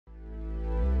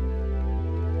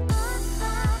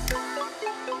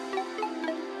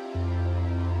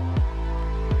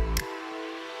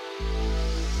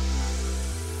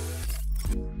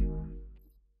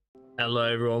Hello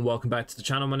everyone, welcome back to the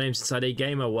channel. My name's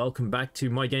InsideAgameR. Welcome back to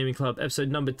my gaming club, episode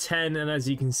number 10. And as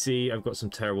you can see, I've got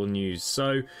some terrible news.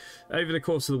 So over the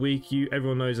course of the week,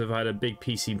 everyone knows I've had a big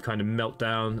PC kind of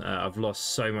meltdown. I've lost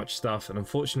so much stuff, and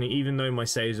unfortunately, even though my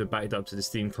saves are backed up to the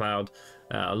Steam cloud,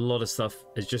 a lot of stuff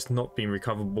has just not been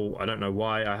recoverable. I don't know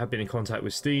why. I have been in contact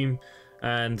with Steam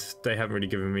and they haven't really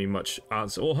given me much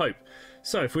answer or hope.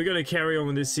 So if we're going to carry on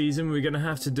with this season, we're going to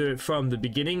have to do it from the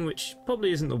beginning, which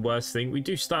probably isn't the worst thing. We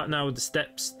do start now with the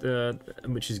steps,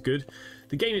 which is good.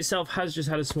 The game itself has just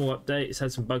had a small update. It's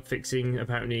had some bug fixing.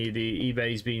 Apparently the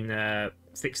eBay's been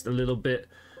fixed a little bit,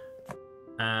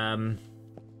 as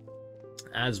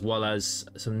well as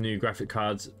some new graphic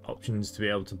cards options to be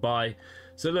able to buy.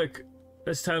 So look,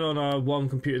 let's turn on our one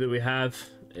computer that we have.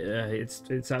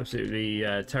 It's absolutely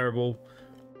terrible.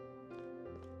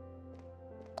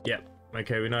 Yep.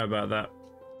 Okay, we know about that.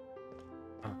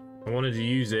 I wanted to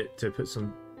use it to put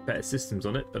some better systems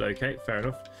on it, but okay, fair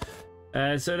enough.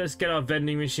 So let's get our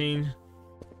vending machine.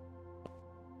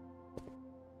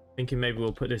 Thinking maybe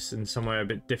we'll put this in somewhere a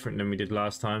bit different than we did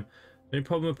last time. The only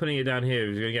problem with putting it down here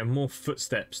is we're going to get more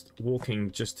footsteps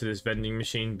walking just to this vending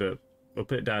machine, but we'll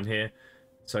put it down here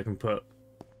so I can put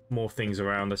more things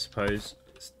around, I suppose.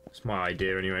 It's my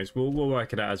idea anyways. We'll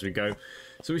work it out as we go.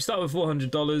 So we start with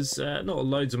 $400, not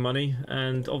loads of money,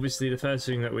 and obviously the first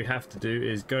thing that we have to do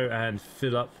is go and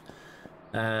fill up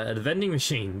the vending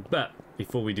machine. But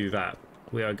before we do that,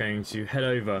 we are going to head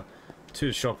over to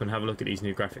the shop and have a look at these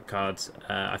new graphic cards.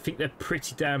 I think they're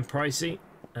pretty damn pricey.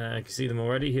 I can see them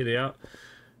already. Here they are.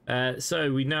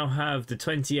 So we now have the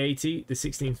 2080, the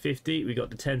 1650, we got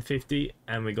the 1050,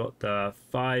 and we got the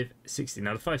 560.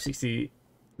 Now the 560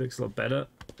 looks a lot better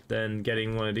than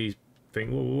getting one of these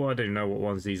things. Well, I don't know what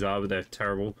ones these are, but they're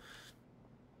terrible.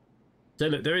 So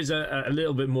look, there is a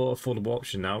little bit more affordable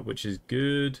option now, which is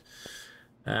good.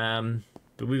 But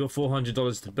we got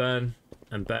 $400 to burn,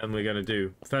 and burn we're going to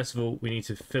do. First of all, we need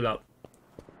to fill up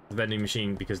the vending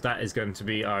machine because that is going to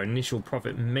be our initial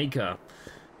profit maker.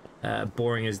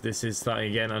 Boring as this is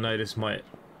starting again, I know this might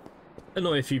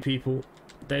annoy a few people.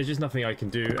 There's just nothing I can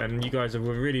do, and you guys are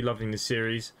really loving this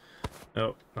series.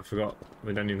 Oh, I forgot.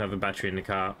 We don't even have a battery in the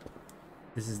car.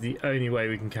 This is the only way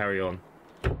we can carry on.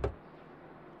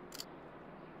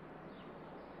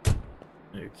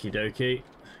 Okie dokie.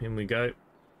 In we go.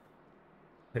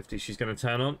 Hopefully she's going to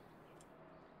turn on.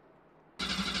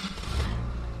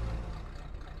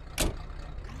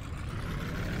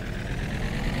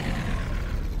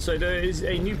 So there is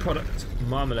a new product,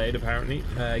 marmalade apparently.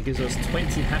 It gives us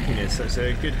 20 happiness, so it's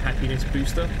a good happiness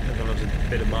booster. Everyone loves a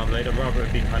bit of marmalade. I'd rather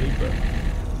it be honey, but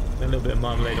a little bit of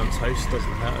marmalade on toast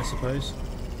doesn't hurt, I suppose.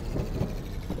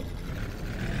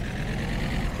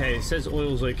 Okay, it says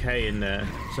oil's okay in there.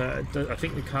 So I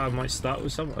think the car might start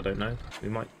with some, I don't know. We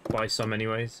might buy some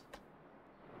anyways.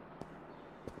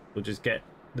 We'll just get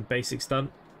the basics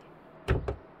done.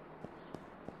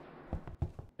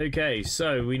 Okay,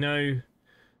 so we know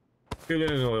fuel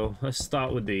and oil. Let's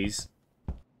start with these.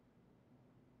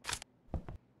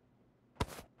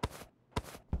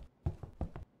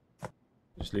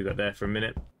 Just leave that there for a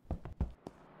minute.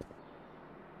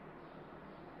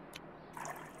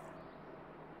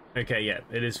 Okay, yeah,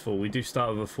 it is full. We do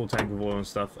start with a full tank of oil and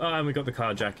stuff. Oh, and we got the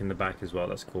car jack in the back as well.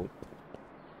 That's cool.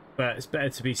 But it's better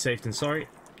to be safe than sorry.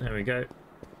 There we go.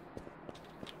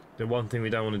 The one thing we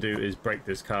don't want to do is break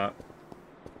this car.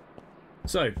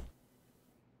 So,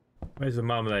 where's the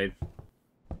marmalade?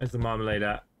 Where's the marmalade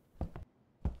at?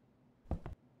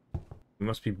 We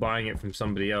must be buying it from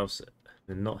somebody else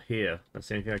and not here. That's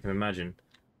the only thing I can imagine.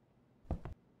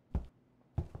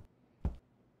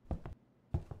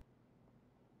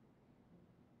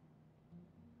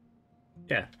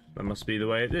 Yeah, that must be the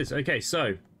way it is. Okay,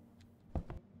 so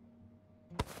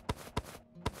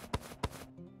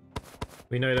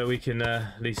we know that we can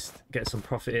at least get some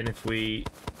profit in if we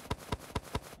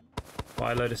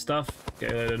buy a load of stuff,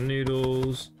 get a load of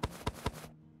noodles.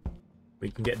 We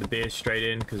can get the beer straight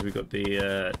in because we've got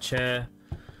the chair.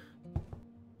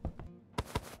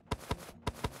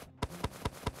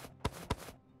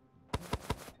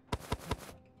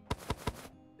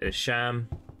 There's sham.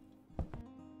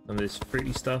 Some of this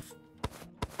fruity stuff.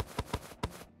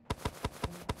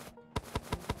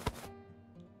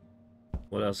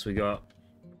 What else we got?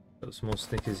 Got some more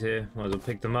Snickers here. Might as well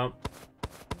pick them up.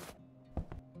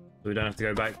 We don't have to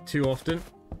go back too often.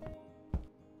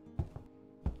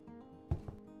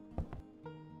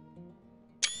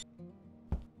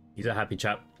 He's a happy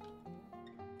chap.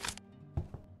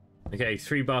 Okay,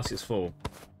 3 baskets full.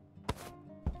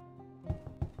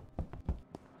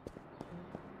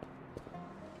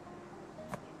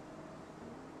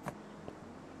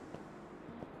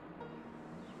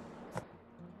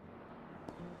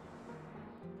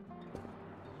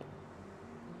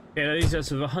 Yeah, that leaves us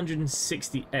with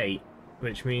 168,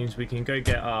 which means we can go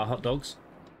get our hot dogs.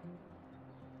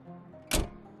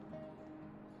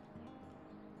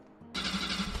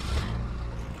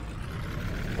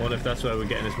 I wonder if that's where we're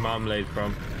getting this marmalade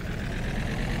from.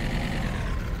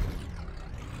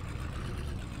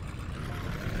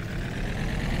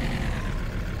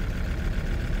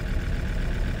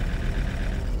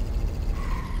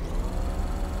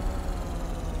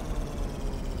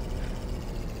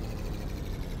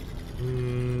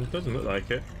 Doesn't look like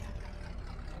it.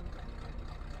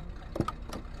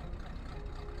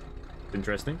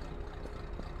 Interesting.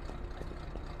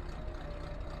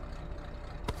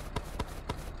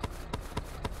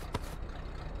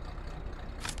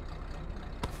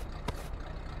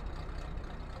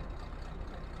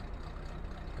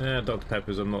 Dr.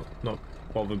 Peppers, I'm not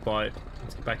bothered by it.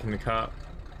 Let's get back in the car.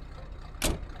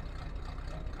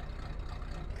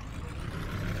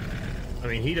 I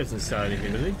mean, he doesn't sell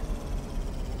anything, does he?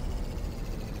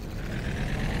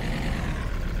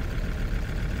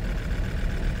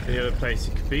 The other place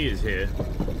it could be is here.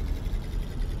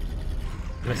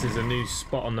 Unless there's a new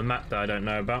spot on the map that I don't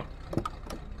know about.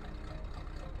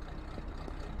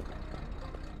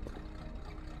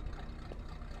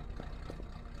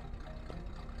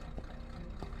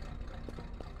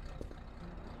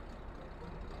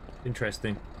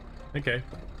 Interesting. Okay.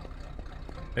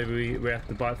 Maybe we have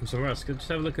to buy it from somewhere else. Just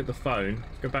have a look at the phone.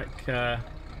 Go back.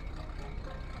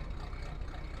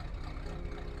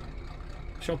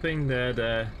 Shopping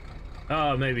there.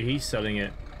 Oh, maybe he's selling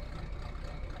it.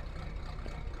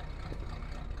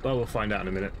 Well, we'll find out in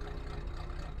a minute.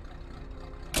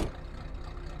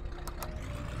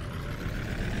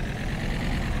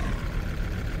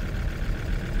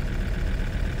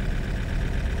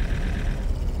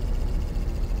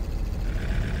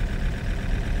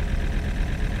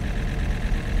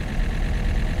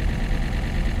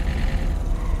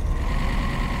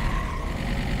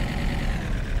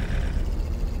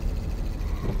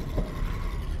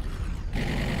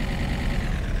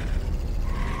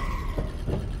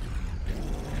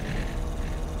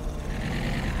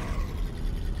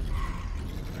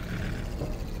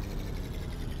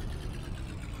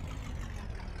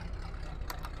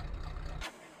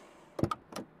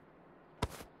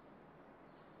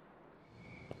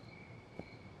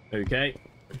 Okay,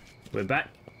 we're back.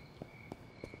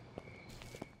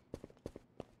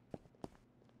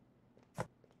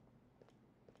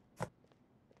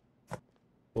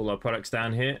 All our products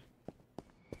down here.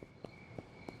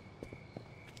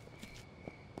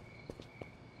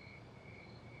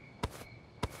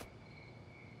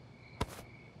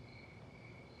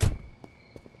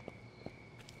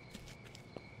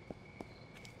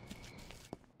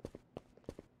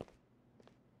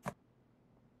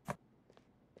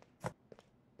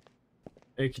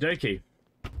 Okie dokie.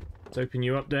 Let's open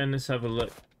you up then. Let's have a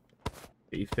look.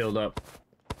 Get you filled up.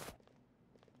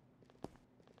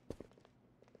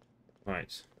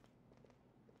 Right.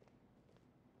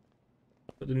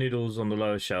 Put the noodles on the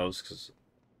lower shelves because.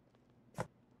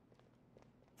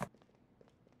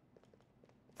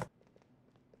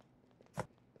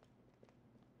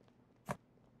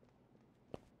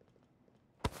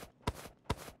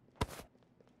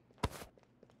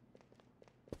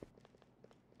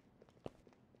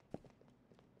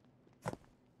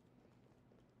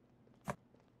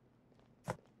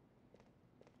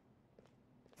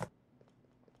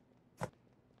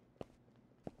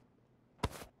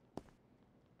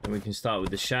 We can start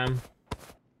with the sham.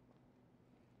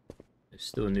 There's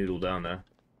still a noodle down there.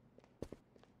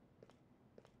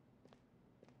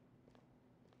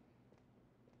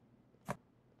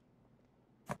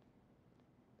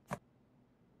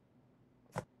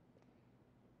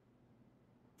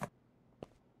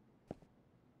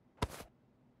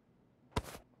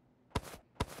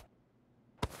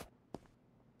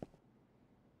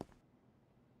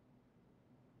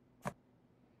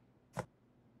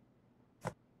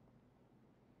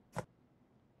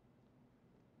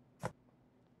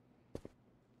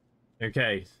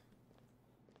 Okay.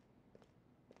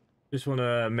 Just want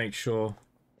to make sure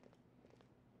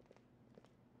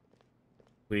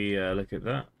we look at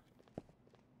that.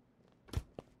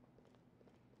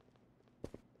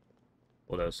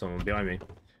 Oh, there's someone behind me.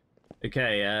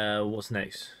 Okay, what's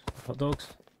next? Hot dogs?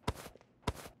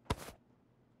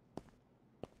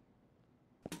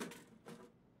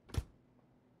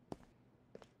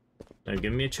 No,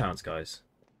 give me a chance, guys.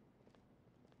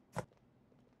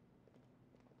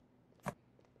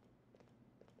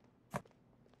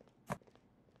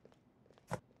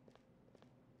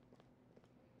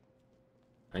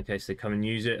 In case they come and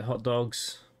use it. Hot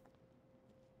dogs.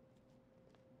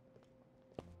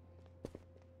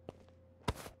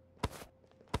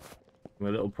 We're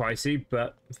a little pricey,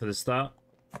 but for the start,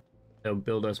 they'll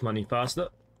build us money faster.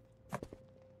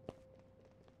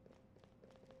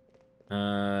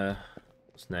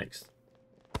 What's next?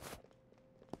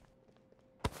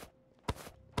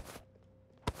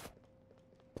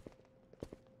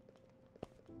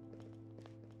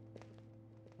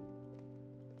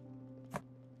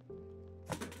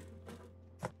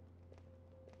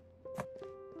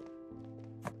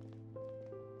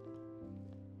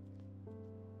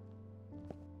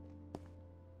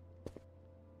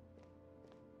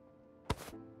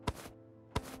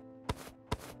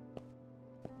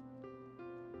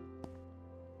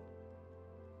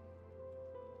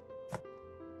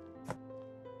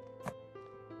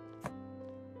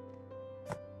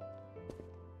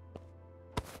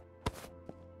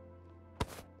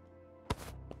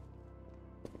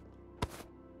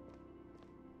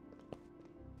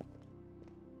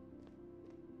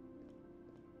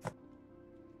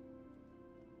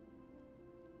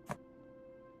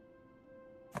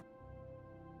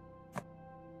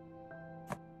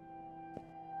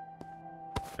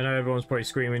 I know everyone's probably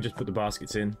screaming, just put the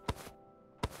baskets in.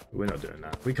 We're not doing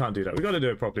that. We can't do that. We got to do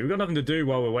it properly. We've got nothing to do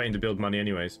while we're waiting to build money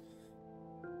anyways.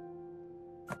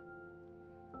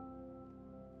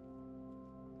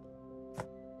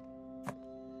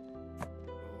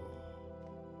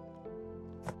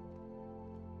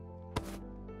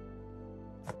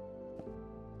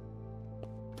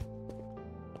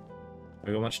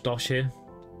 We got much dosh here?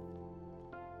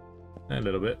 A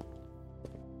little bit.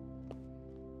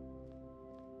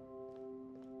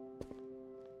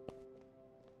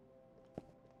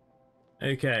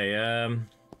 Okay,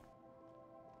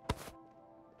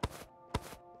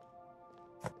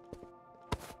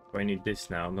 I need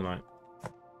this now, don't I?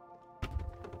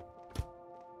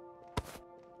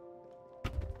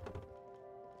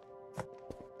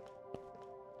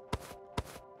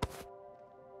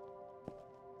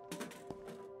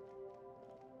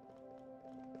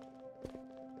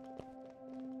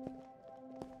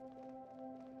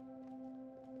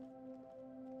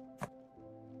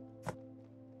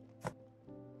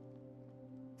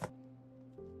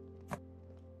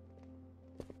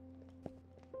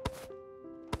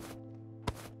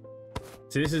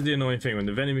 See, this is the annoying thing, when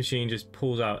the vending machine just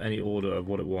pulls out any order of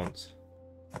what it wants.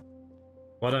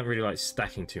 Well, I don't really like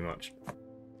stacking too much.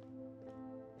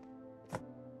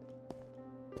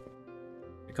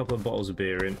 A couple of bottles of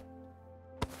beer in.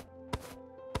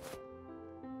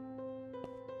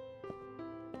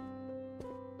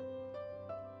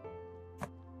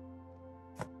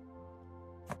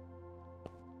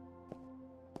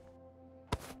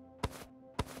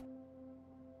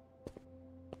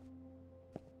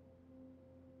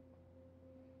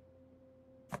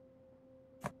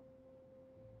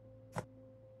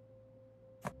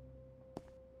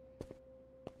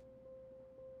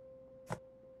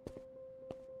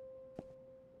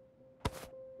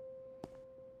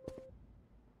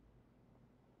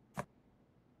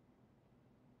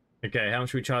 Okay, how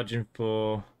much are we charging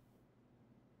for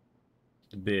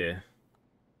the beer?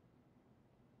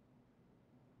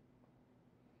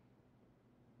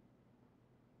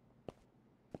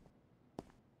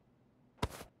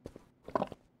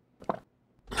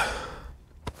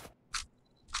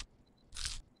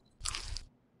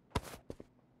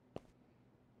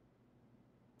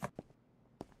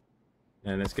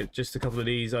 And let's get just a couple of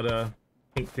these other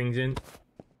pink things in.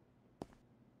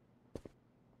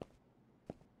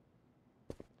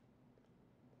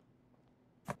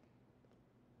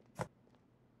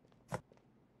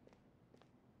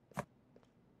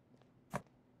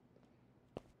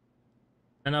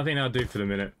 And I think that'll do for the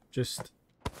minute. Just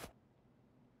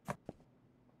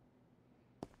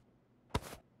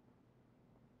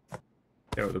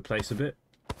go up the place a bit.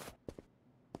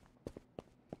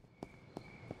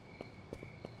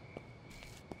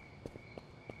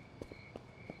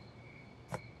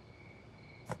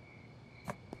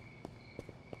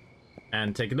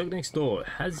 And take a look next door.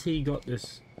 Has he got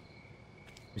this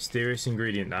mysterious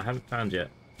ingredient that I haven't found yet?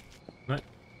 No,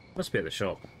 must be at the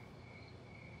shop.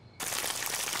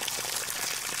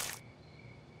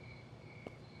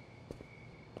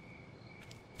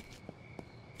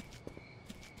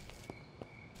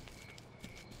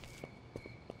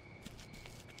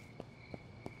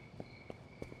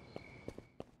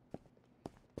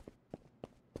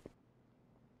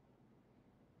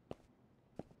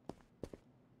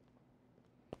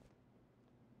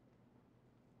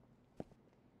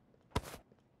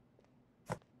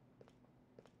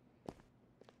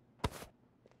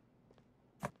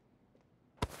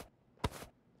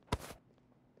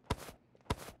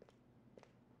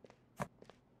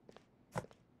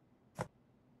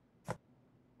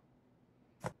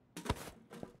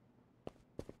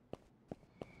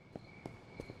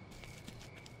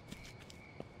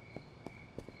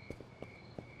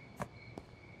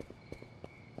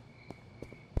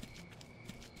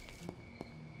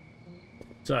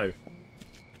 So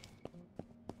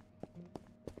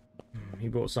he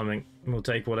bought something. We'll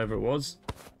take whatever it was.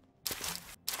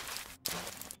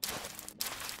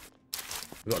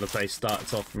 We've got the place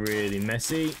starts off really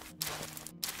messy.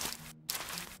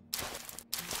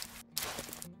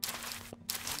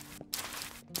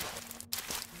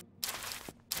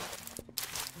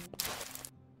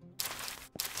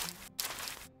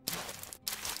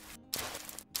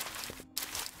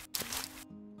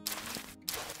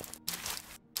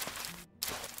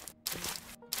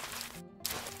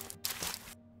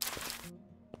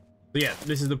 But yeah,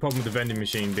 this is the problem with the vending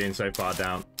machine being so far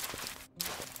down.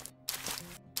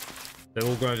 They're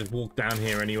all going to just walk down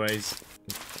here anyways.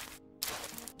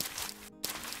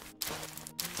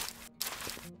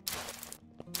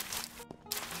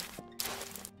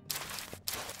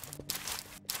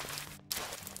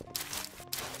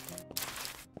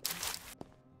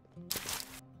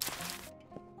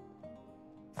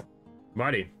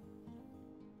 Righty.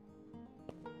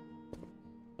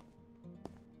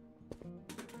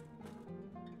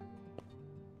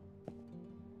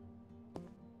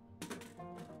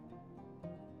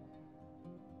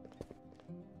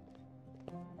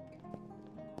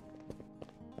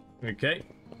 Okay,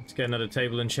 let's get another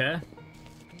table and chair.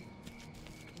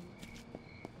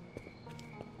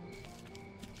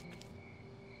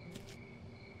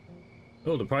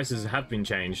 Oh, the prices have been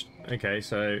changed. Okay,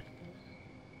 so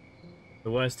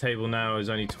the worst table now is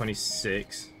only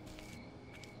 26.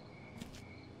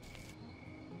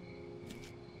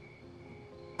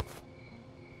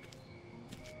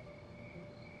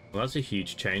 Well, that's a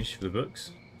huge change for the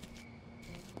books.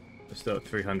 They're still at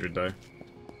 300 though.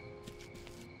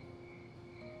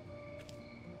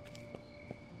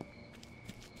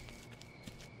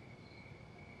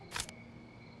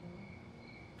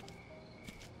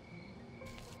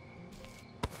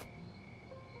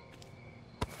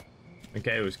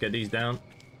 Okay, let's get these down.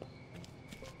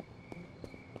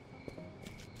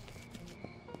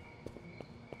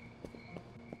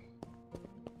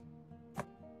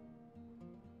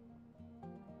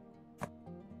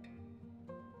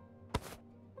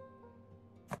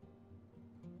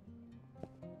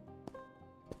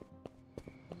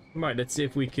 Right, let's see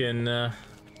if we can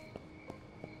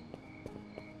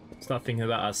start thinking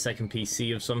about our second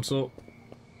PC of some sort.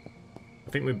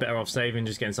 I think we're better off saving,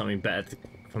 just getting something better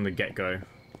from the get-go.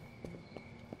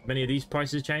 Have any of these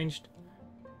prices changed?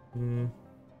 No,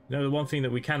 the one thing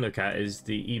that we can look at is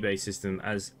the eBay system,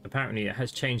 as apparently it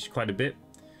has changed quite a bit.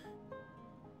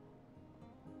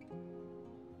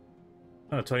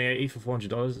 Oh, 2080 for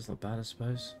 $400, that's not bad, I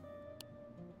suppose.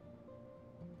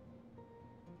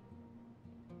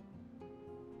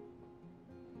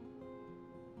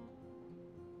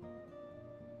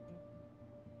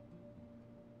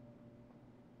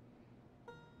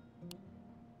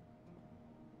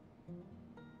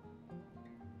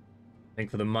 I think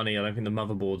for the money, I don't think the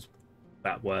motherboard's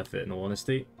that worth it, in all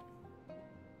honesty.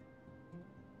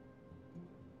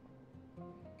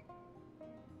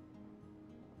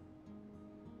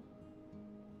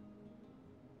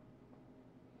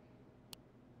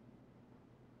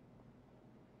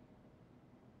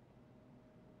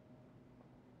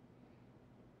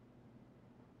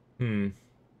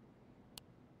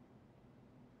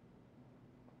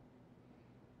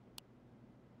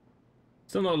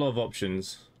 Still not a lot of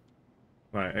options.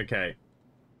 Right, okay.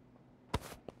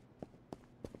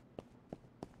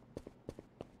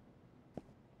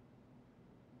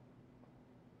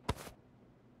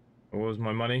 What was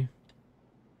my money?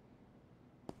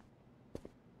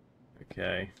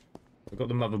 Okay. I've got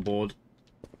the motherboard.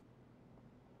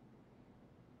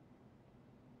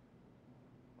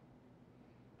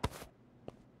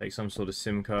 Take some sort of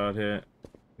SIM card here.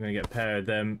 I'm gonna get a pair of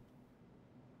them.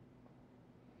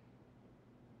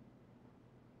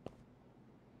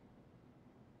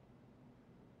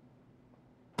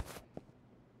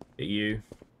 Get you.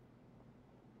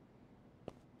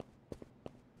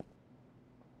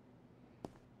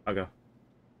 Bugger.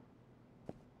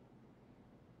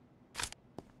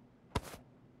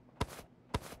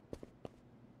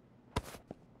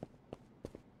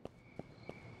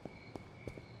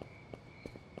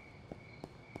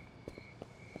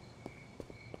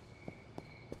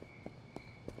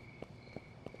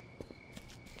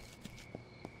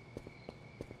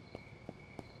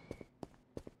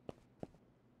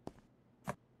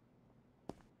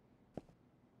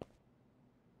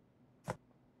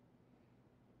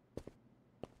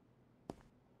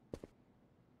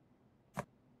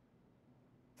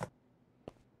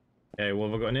 Okay,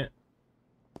 what have I got in it?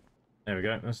 There we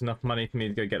go. That's enough money for me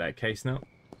to go get that case now.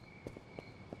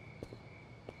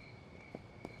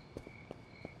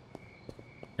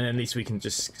 And at least we can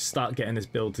just start getting this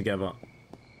build together.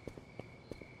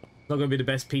 Not going to be the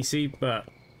best PC, but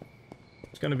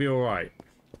it's going to be alright.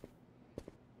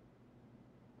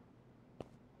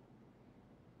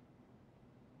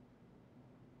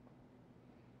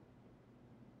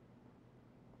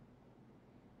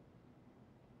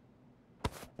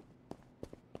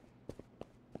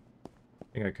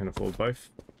 I think I can afford both.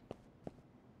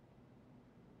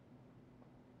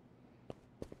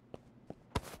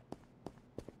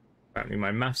 Apparently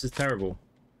my maths is terrible.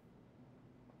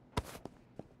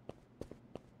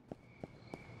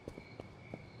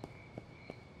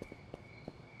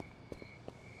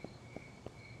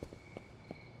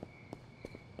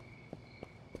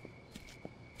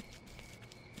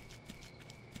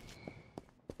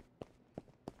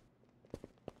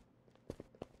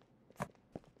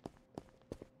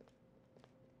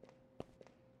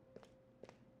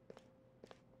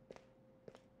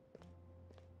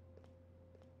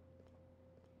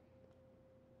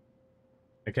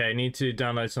 Okay, I need to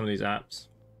download some of these apps.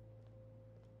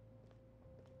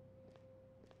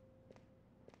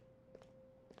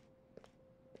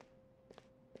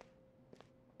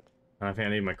 I think I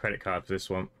need my credit card for this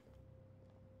one.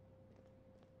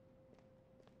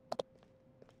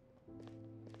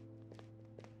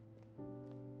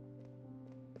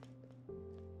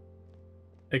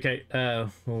 Okay,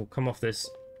 we'll come off this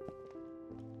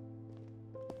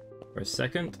for a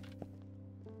second.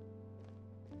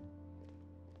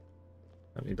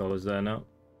 $70 there now.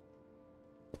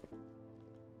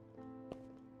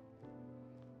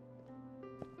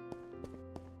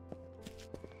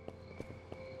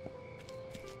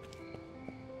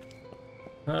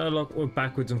 Look, we're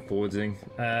backwards and forwardsing.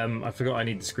 I forgot I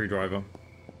need the screwdriver.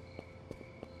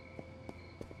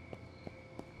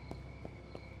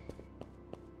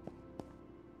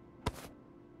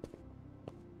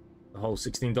 The whole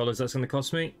 $16 that's going to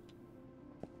cost me.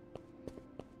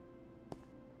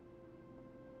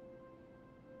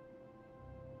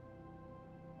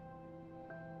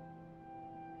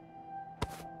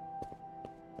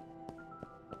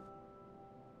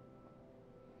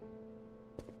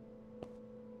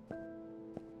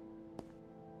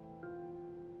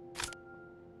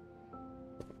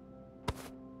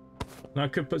 Now, I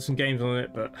could put some games on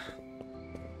it, but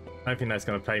I don't think that's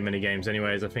going to play many games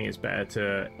anyways. I think it's better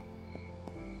to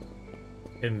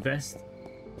invest.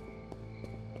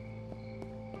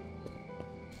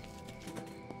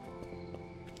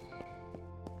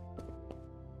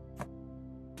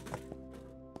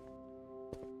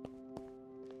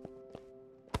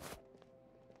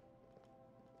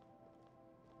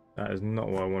 That is not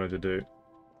what I wanted to do.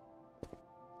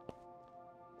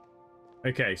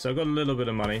 Okay, so I've got a little bit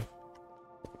of money.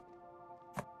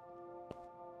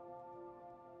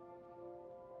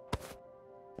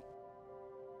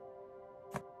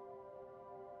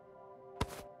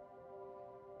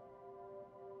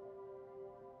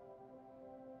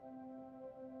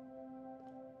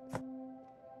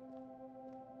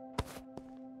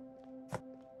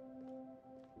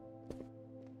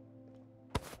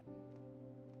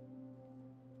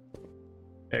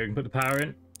 Okay, we can put the power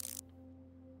in.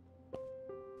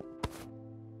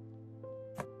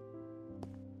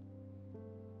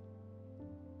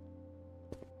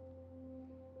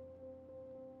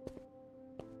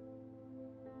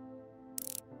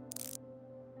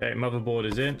 Okay, motherboard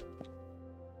is in.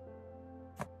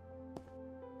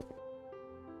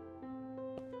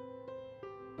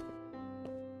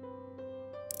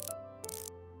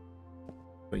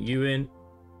 Put you in.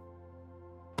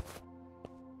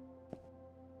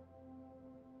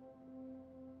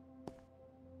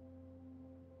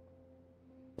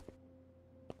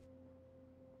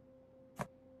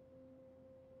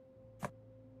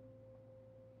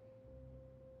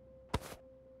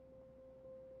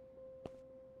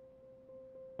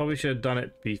 Probably should have done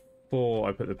it before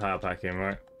I put the power pack in,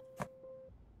 right?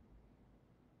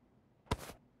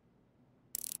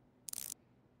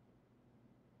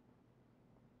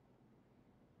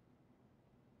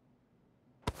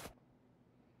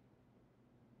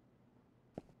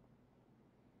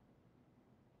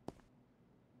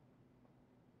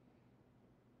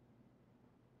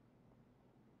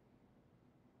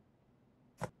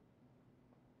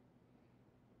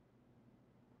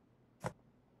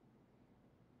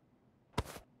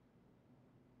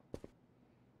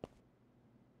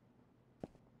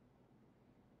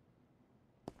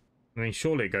 I mean,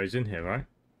 surely it goes in here, right?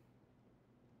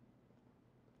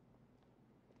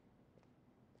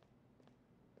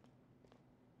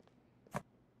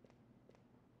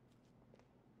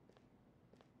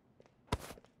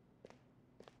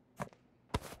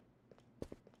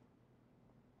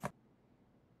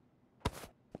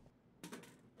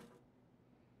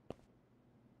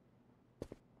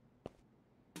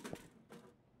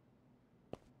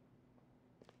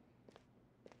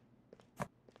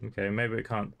 Okay, maybe it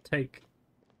can't take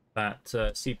that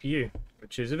CPU,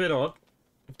 which is a bit odd,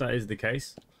 if that is the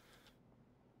case.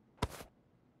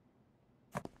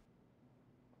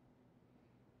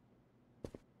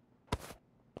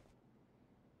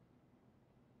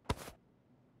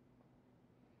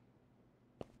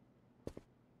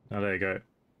 Oh, there you go.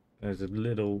 There's a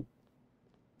little,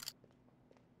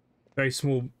 very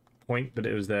small point, but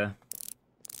it was there.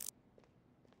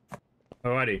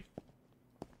 Alrighty.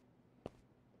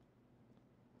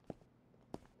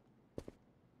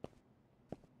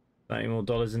 $30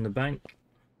 more in the bank.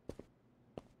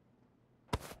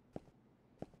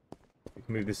 We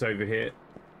can move this over here.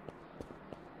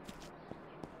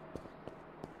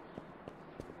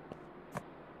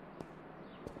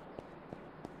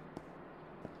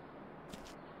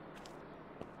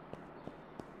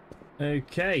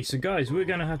 Okay, so guys, we're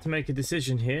going to have to make a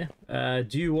decision here.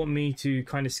 Do you want me to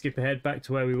kind of skip ahead back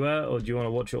to where we were, or do you want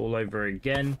to watch it all over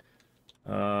again?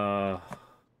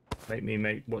 Make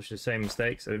me watch the same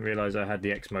mistakes. I didn't realize I had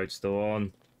the X mode still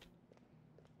on.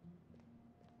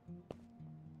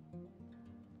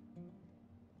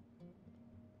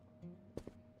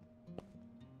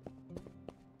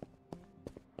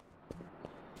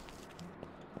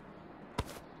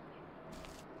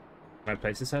 Can I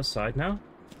place this outside now?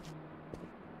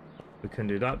 We couldn't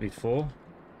do that before.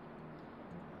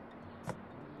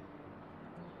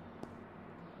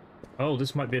 Oh,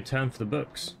 this might be a turn for the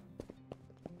books.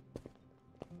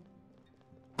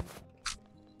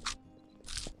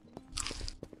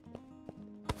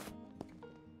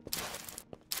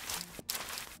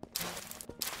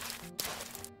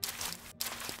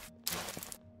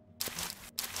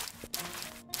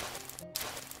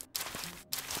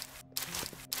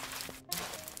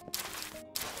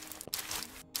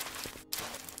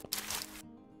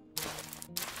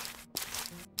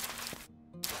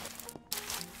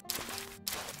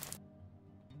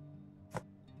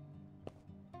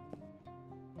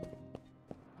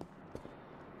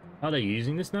 Are they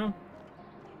using this now?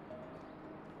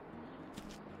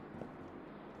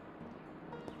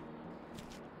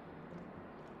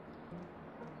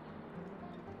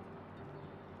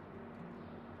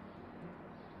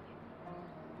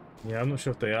 Yeah, I'm not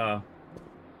sure if they are.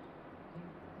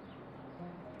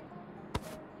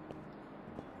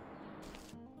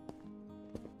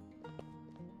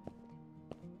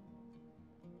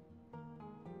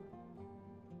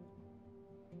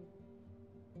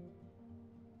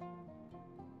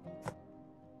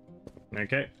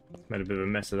 Okay, made a bit of a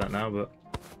mess of that now, but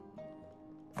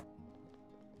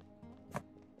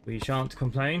we shan't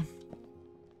complain.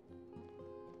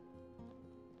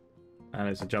 And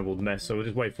it's a jumbled mess, so we'll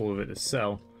just wait for all of it to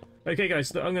sell. Okay guys,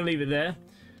 so I'm going to leave it there.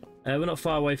 We're not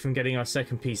far away from getting our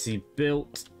second PC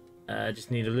built. Just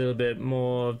need a little bit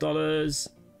more dollars,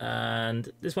 and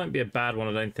this won't be a bad one,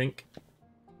 I don't think.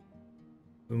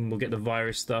 And we'll get the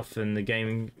virus stuff and the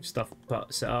gaming stuff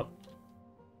set up.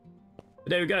 But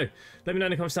there we go. Let me know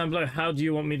in the comments down below, how do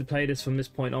you want me to play this from this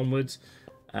point onwards?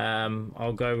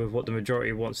 I'll go with what the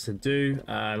majority wants to do.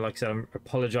 Like I said, I'm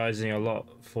apologizing a lot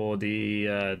for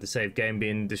the save game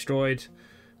being destroyed.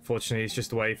 Fortunately, it's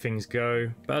just the way things go.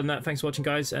 But other than that, thanks for watching,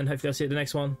 guys, and hopefully I'll see you at the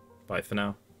next one. Bye for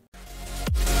now.